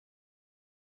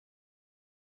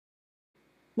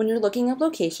When you're looking up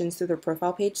locations through the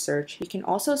profile page search, you can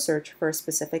also search for a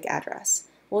specific address.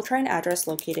 We'll try an address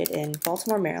located in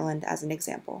Baltimore, Maryland as an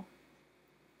example.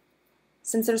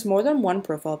 Since there's more than one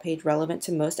profile page relevant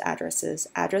to most addresses,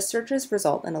 address searches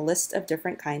result in a list of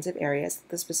different kinds of areas that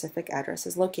the specific address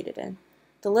is located in.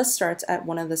 The list starts at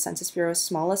one of the Census Bureau's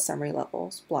smallest summary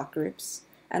levels, block groups,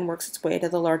 and works its way to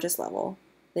the largest level,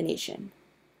 the nation.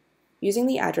 Using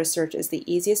the address search is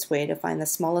the easiest way to find the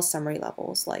smallest summary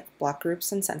levels, like block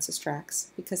groups and census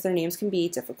tracts, because their names can be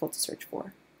difficult to search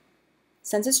for.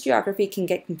 Census geography can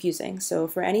get confusing, so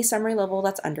for any summary level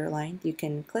that's underlined, you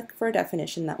can click for a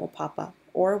definition that will pop up,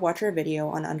 or watch our video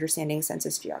on understanding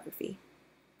census geography.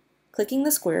 Clicking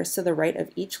the squares to the right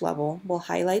of each level will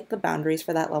highlight the boundaries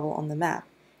for that level on the map,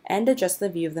 and adjust the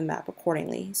view of the map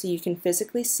accordingly so you can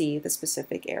physically see the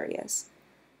specific areas.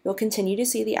 You'll continue to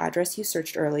see the address you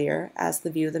searched earlier as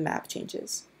the view of the map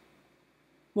changes.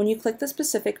 When you click the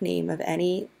specific name of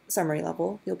any summary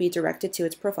level, you'll be directed to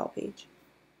its profile page.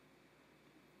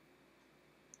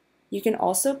 You can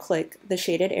also click the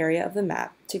shaded area of the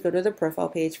map to go to the profile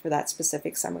page for that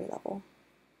specific summary level.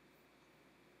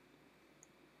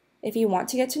 If you want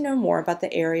to get to know more about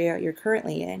the area you're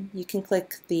currently in, you can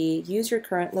click the Use Your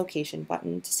Current Location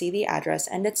button to see the address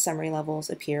and its summary levels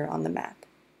appear on the map.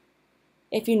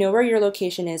 If you know where your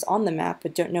location is on the map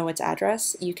but don't know its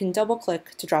address, you can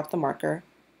double-click to drop the marker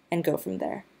and go from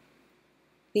there.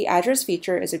 The address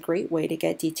feature is a great way to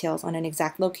get details on an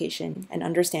exact location and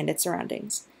understand its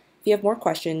surroundings. If you have more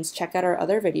questions, check out our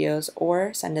other videos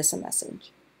or send us a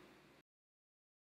message.